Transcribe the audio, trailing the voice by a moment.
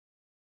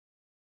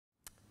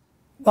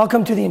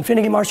Welcome to the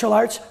Infinity Martial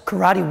Arts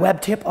Karate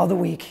Web Tip of the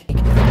Week.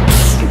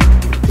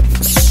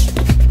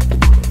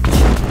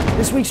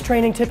 This week's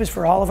training tip is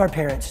for all of our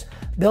parents.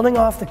 Building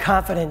off the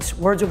confidence,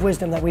 words of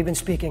wisdom that we've been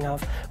speaking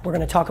of, we're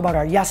going to talk about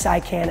our yes I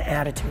can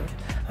attitude.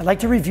 I'd like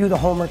to review the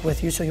homework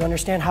with you so you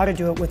understand how to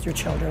do it with your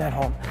children at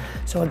home.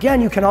 So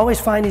again, you can always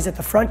find these at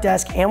the front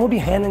desk and we'll be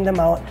handing them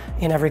out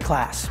in every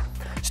class.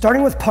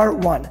 Starting with part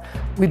 1,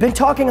 we've been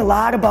talking a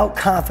lot about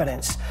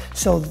confidence.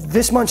 So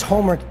this month's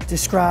homework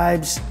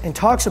describes and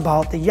talks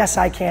about the yes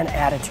I can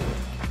attitude.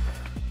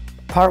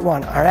 Part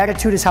 1, our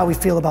attitude is how we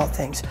feel about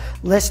things.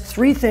 List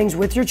 3 things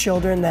with your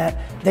children that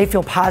they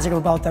feel positive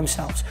about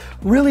themselves.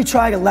 Really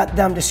try to let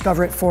them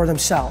discover it for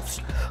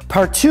themselves.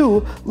 Part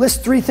 2,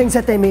 list 3 things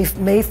that they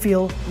may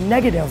feel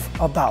negative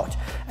about.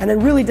 And then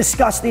really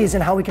discuss these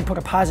and how we can put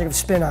a positive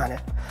spin on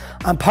it.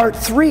 On part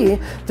 3,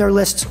 there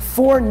lists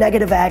 4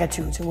 negative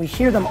attitudes, and we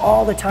hear them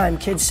all the time.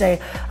 Kids say,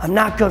 I'm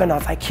not good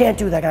enough, I can't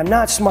do that, I'm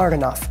not smart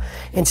enough.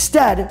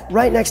 Instead,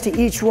 right next to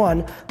each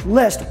one,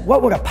 list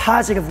what would a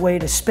positive way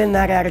to spin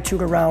that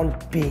attitude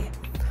around be.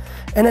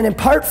 And then in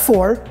part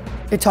 4,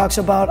 it talks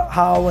about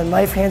how when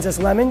life hands us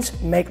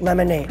lemons, make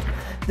lemonade.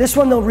 This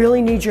one they'll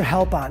really need your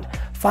help on.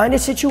 Find a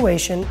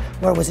situation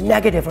where it was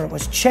negative or it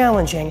was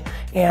challenging,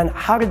 and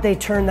how did they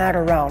turn that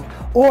around?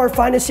 Or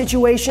find a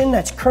situation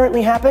that's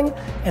currently happening,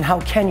 and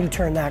how can you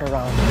turn that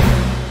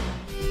around?